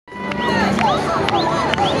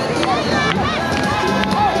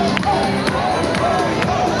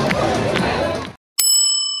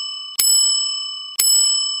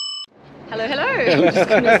was just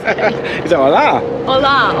going to say. Is that hola?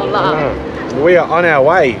 Hola, hola. We are on our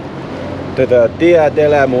way to the Dia de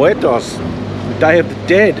los Muertos, the Day of the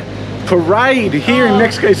Dead parade here in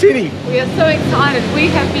Mexico City. We are so excited. We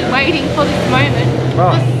have been waiting for this moment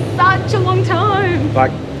for such a long time.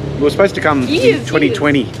 Like, we were supposed to come in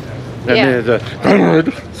 2020. And then the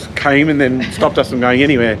came and then stopped us from going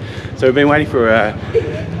anywhere. So we've been waiting for a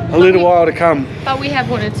little while to come. But we have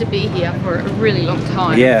wanted to be here for a really long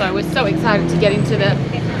time. Yeah. So we're so excited to get into the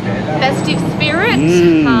festive spirit,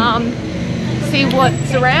 see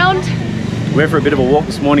what's around. We went for a bit of a walk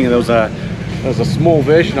this morning and there was a small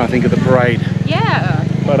version, I think, of the parade. Yeah.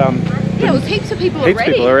 But yeah, it was heaps of people already. Heaps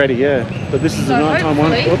of people already, yeah. But this is the nighttime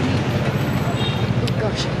one. Oh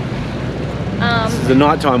gosh. This is the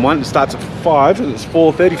nighttime one. It starts at 5 and it's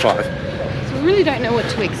 4:35. So we really don't know what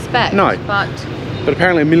to expect. No. But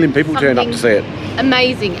apparently 1 million people turned up to see it.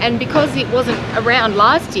 Amazing. And because it wasn't around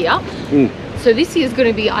last year, so this year's going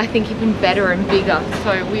to be, I think, even better and bigger.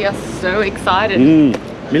 So we are so excited.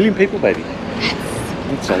 1 million people, baby.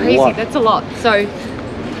 That's crazy. A lot. That's a lot. So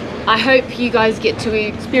I hope you guys get to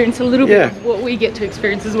experience a little bit of what we get to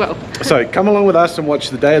experience as well. So come along with us and watch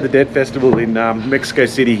the Day of the Dead Festival in Mexico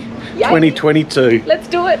City 2022. Let's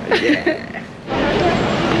do it.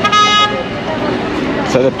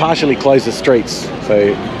 So they partially closed the streets.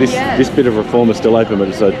 So this bit of Reform is still open, but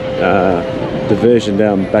it's a diversion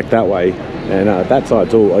down back that way. And that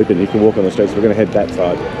side's all open. You can walk on the streets. We're going to head that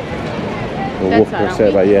side. We'll walk across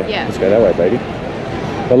that way. Yeah, let's go that way, baby.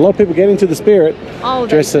 But a lot of people get into the spirit,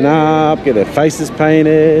 dressing up, get their faces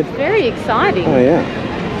painted. Very exciting. Oh yeah.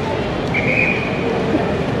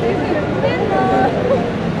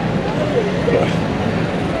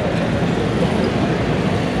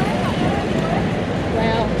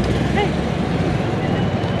 Wow.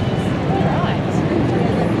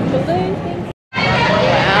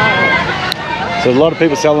 So a lot of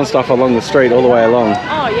people selling stuff along the street all the way along.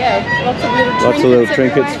 Oh yeah, lots of little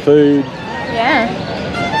trinkets, food. Yeah.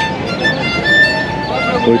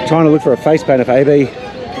 We're trying to look for a face painter for AB.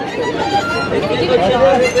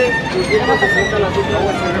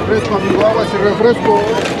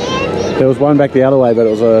 There was one back the other way, but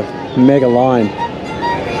it was a mega line.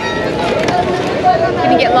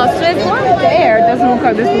 Can you get lost? There's one there. It doesn't look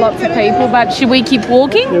like there's lots of people, but should we keep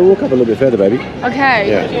walking? Yeah, walk up a little bit further, baby. Okay.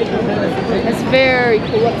 Yeah. It's very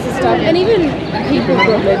cool. Lots of stuff. And even people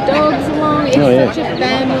brought their dogs along. It's such a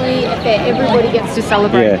family affair. Everybody gets to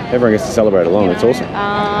celebrate. Yeah, everyone gets to celebrate along. It's awesome.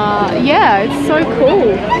 Yeah, it's so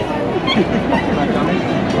cool.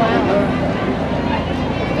 Wow.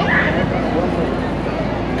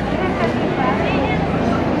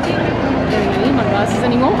 Don't need my glasses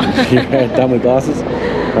anymore. Yeah, done with glasses.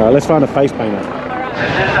 Alright, let's find a face painter.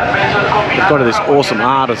 We've got this awesome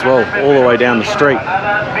art as well, all the way down the street.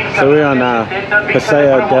 So we're on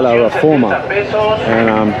Paseo de la Reforma,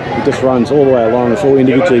 and it just runs all the way along. It's all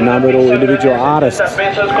individually numbered, all individual artists.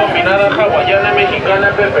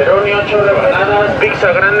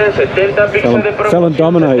 Selling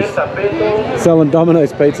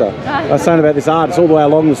Domino's pizza. I was saying about this art. It's all the way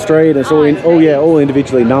along the street. It's all all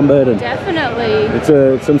individually numbered. And definitely.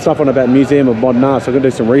 It's some stuff on about Museum of Modern Art. So I'm going to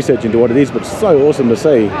do some research into what it is. But it's so awesome to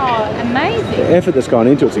see. Oh, amazing. The effort that's gone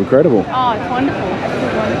into it's incredible. Oh, it's wonderful.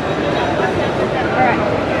 Alright.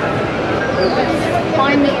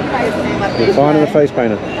 Find me a face painter. You're finding a face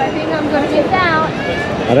painter. I think I'm going to miss out.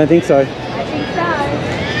 I don't think so. I think so.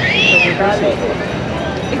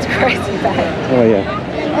 It's crazy bad. Oh yeah.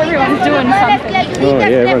 Everyone's doing something. Oh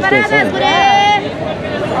yeah, everyone's doing something.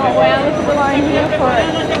 Oh wow, look at the line here for it.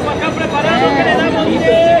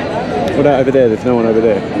 What about over there? There's no one over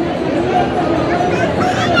there.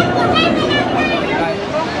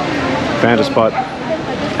 Found a spot.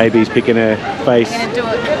 AB's picking her face.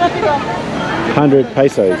 100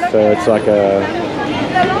 pesos, so it's like $8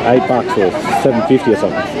 or $7.50 or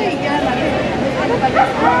something.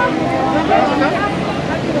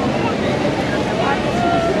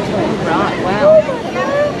 Right, wow.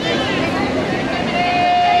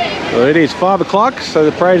 Well, it is 5 o'clock, so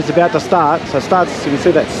the parade is about to start. So it starts, you can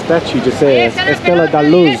see that statue just there, Estela da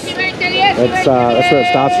Luz. That's where it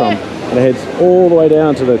starts from. And it heads all the way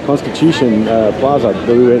down to the Constitution Plaza.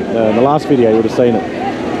 We went, in the last video you would have seen it.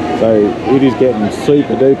 So it is getting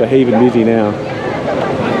super duper heaving busy now.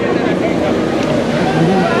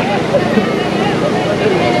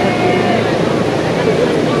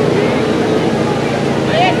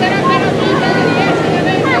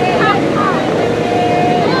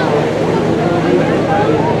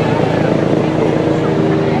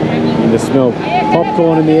 You can smell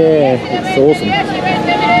popcorn in the air. It's awesome.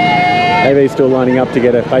 AV's still lining up to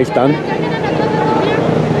get her face done.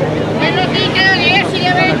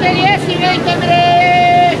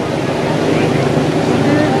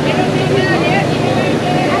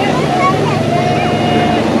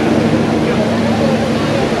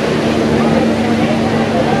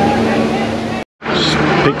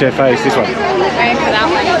 wrecked her face. This one. Going for that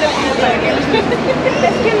one.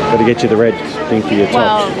 Got to get you the red thing for your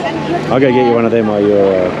top. I'll go get you one of them while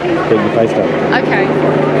you're getting your face done. Okay.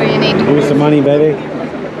 What do you need? Give me some money, baby.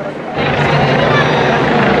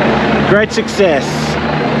 Great success.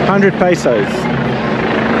 100 pesos.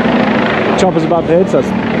 Choppers above the head, so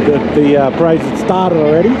the parade's started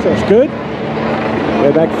already, so it's good.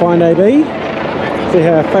 Go back, find AB. See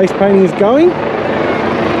how our face painting is going.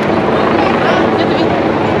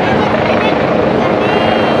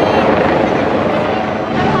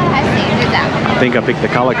 I think I picked the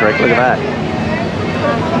colour correct. Look at that.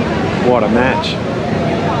 What a match.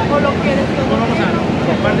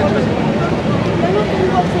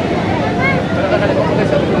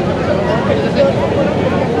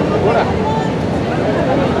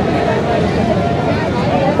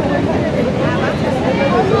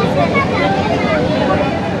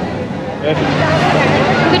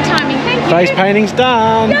 Good timing, thank you. Face painting's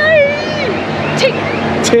done. Yay! Tick.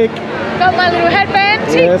 Tick. Got my little headband.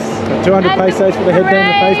 Tick. Yes. 200 pesos for the headband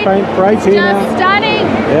and face paint. Parade's here now. Just stunning.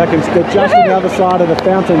 Yeah, I can just on the other side of the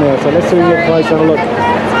fountain there. So let's see if we get close and have a look.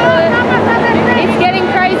 It's getting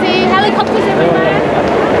crazy. Helicopters everywhere.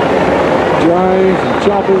 Drones and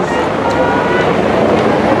choppers.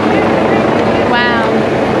 Wow.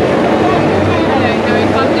 I don't know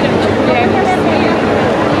if I'm going to look there.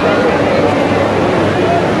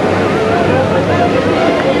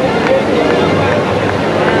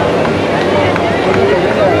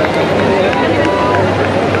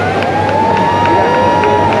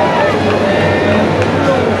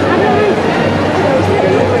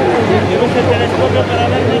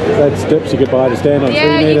 Those steps you could buy to stand on.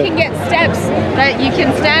 Yeah, so you can get steps that you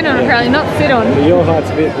can stand on apparently, not sit on. But your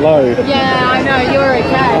height's a bit low. Yeah, I know, you're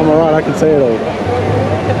okay. I'm alright, I can see it all.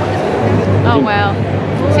 Oh wow.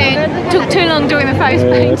 See, took too long doing the face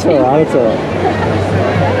Yeah, paint. it's alright, it's alright.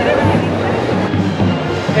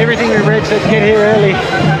 Everything we read said get here early.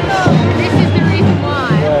 This is the reason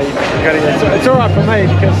why. Yeah, you gotta, it's alright for me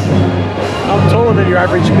because I'm taller than your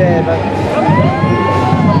average bear, but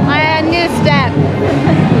I understand.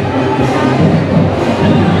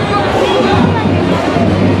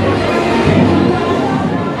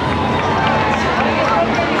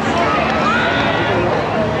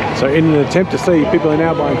 so in an attempt to see, people are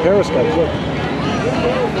now buying periscopes. Look.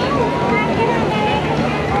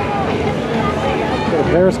 Got a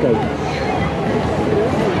periscope.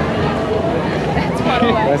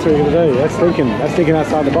 That's what you're gonna do. That's thinking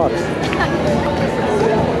outside the box.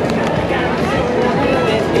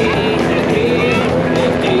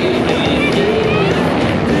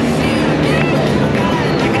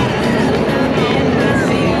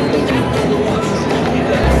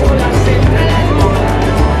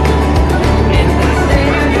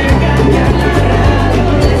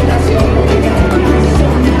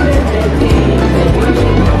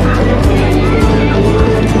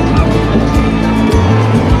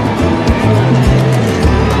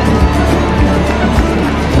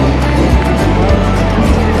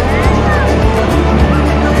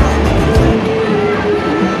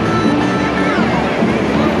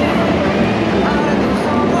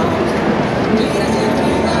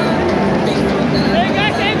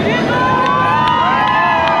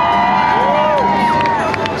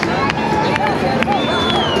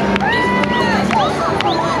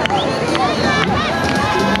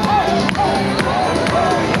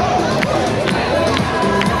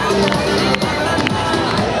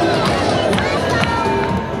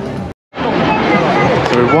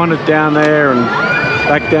 Wandered down there and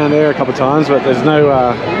back down there a couple of times, but there's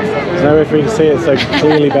nowhere for you to see it so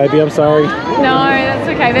clearly, baby. I'm sorry. No, that's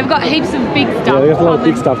okay. They've got heaps of big stuff. Yeah, there's a lot of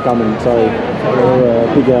big stuff coming. So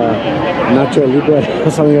big Nacho Libre or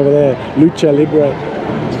something over there. Lucha Libre.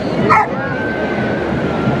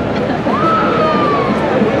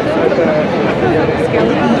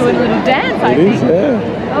 Skeleton's doing a little dance, I think. It is, yeah.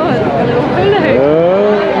 Oh, it's got a little hula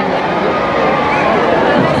hoop.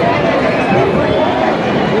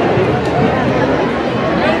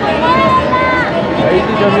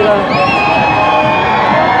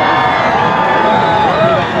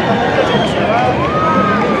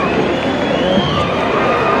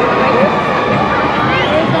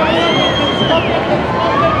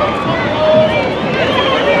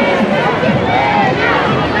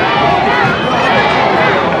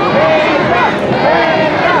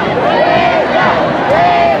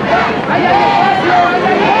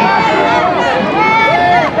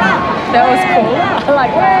 That was cool. I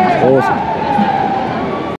like that. Awesome.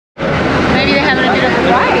 Maybe they're having a bit of a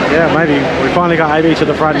break. Yeah, maybe. We finally got AB to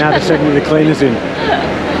the front, now they're sending the cleaners in.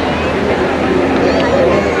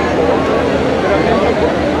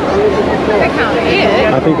 They can't hear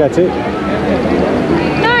it. I think that's it.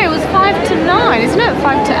 No, it was 5 to 9, isn't it?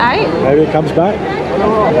 5 to 8. Maybe it comes back.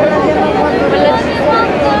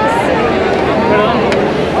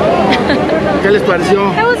 ¿Qué les pareció?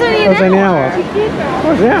 That was only That was an an hour. hour.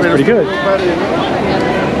 Oh, yeah, that's pretty good.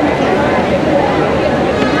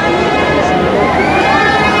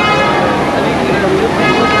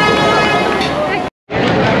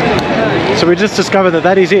 So we just discovered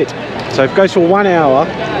that is it. So it goes for 1 hour.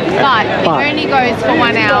 But it only goes for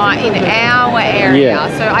 1 hour in our area.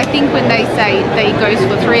 Yeah. So I think when they say that it goes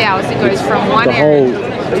for 3 hours, it goes from one The area whole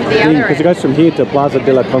to the thing, other. because it goes from here to Plaza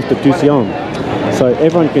de la Constitución. So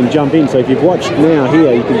everyone can jump in. So if you've watched now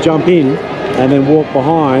here, you can jump in and then walk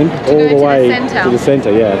behind all the way to the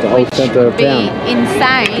centre. Yeah, the whole centre of town.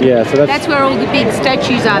 Insane. Yeah, so that's where all the big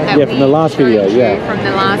statues are. That from the last video. Yeah, from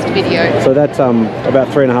the last video. So that's about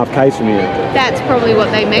 3.5 k's from here. That's probably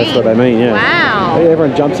what they mean. That's what they mean. Yeah. Wow. Yeah,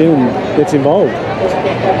 everyone jumps in and gets involved.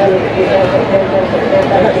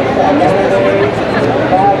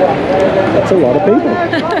 That's a lot of people.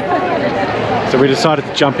 So we decided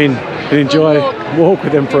to jump in and enjoy, walk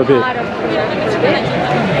with them for a bit.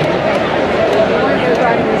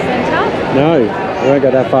 No, we won't go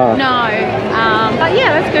that far. No, but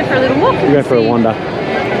yeah, let's go for a little walk. We'll go for a wander. Go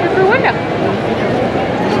for a wander.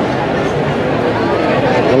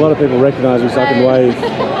 A lot of people recognise me so I can wave.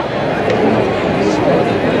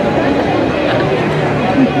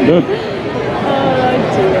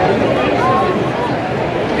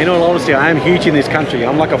 In all honesty, I am huge in this country.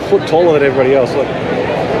 I'm like a foot taller than everybody else. Look.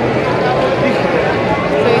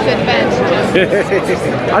 Those advantages.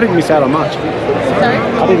 I didn't miss out on much. Sorry?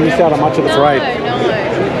 I didn't miss out on much of the parade.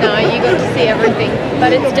 No, you got to see everything.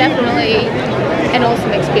 But it's definitely an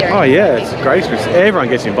awesome experience. Oh yeah, it's a great experience. Everyone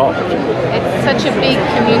gets involved. It's such a big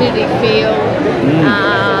community feel.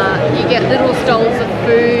 You get little stalls of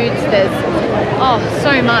foods. There's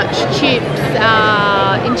so much chips,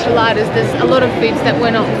 enchiladas. There's a lot of foods that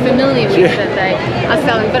we're not familiar with that they are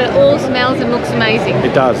selling, but it all smells and looks amazing.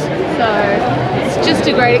 It does. So it's just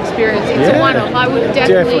a great experience. It's a one-off. I would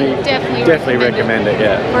definitely recommend it.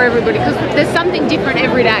 Yeah, for everybody, because there's something different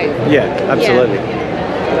every day. Yeah, absolutely. Yeah.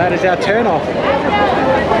 That is our turn off.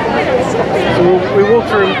 So we walk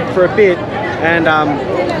through for a bit, and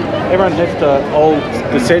everyone heads to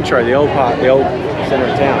the centro, the old part, the old centre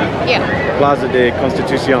of town. Yeah. Plaza de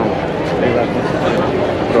Constitución. Put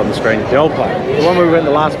it on the screen. The old part, the one where we went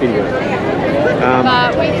in the last video.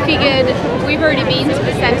 But we figured we've already been to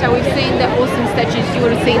the centre. We've seen the awesome statues. You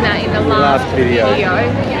would have seen that in the last video.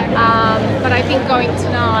 But I think going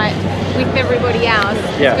tonight with everybody else,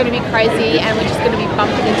 it's going to be crazy, and we're just going to be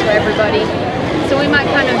bumping into everybody. So we might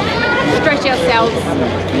kind of stretch ourselves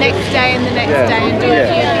next day and the next day and do a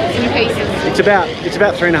few bits and pieces. It's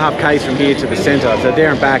about 3.5 k's from here to the centre, so there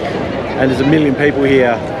and back, and there's 1 million people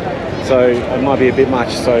here, so it might be a bit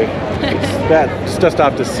much. So it's about just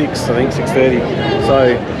after 6, I think 6:30.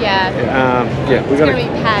 So we're going to be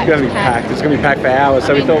packed. It's going to be packed for hours.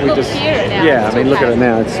 So we thought we'd just look at it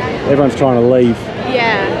now. Everyone's trying to leave.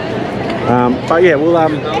 Yeah. But yeah, we'll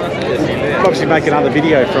obviously make another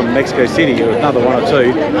video from Mexico City, or another one or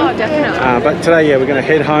two. Oh, definitely. But today, we're going to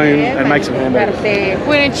head home and make some hamburgers.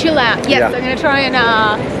 We're going to chill out. Yes, I'm going to try and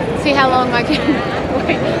see how long I can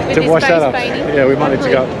wait with to this wash that face up. painting. Yeah, we might need to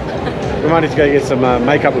go. We might need to go get some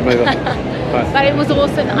makeup remover. But it was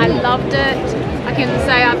awesome. I loved it. I can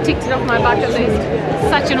say I've ticked it off my bucket list.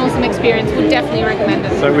 Such an awesome experience. Would definitely recommend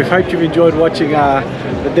it. So we hope you've enjoyed watching the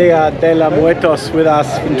Dia de la Muertos with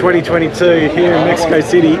us in 2022 here in Mexico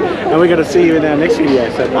City, and we're going to see you in our next video.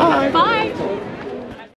 So bye. Bye.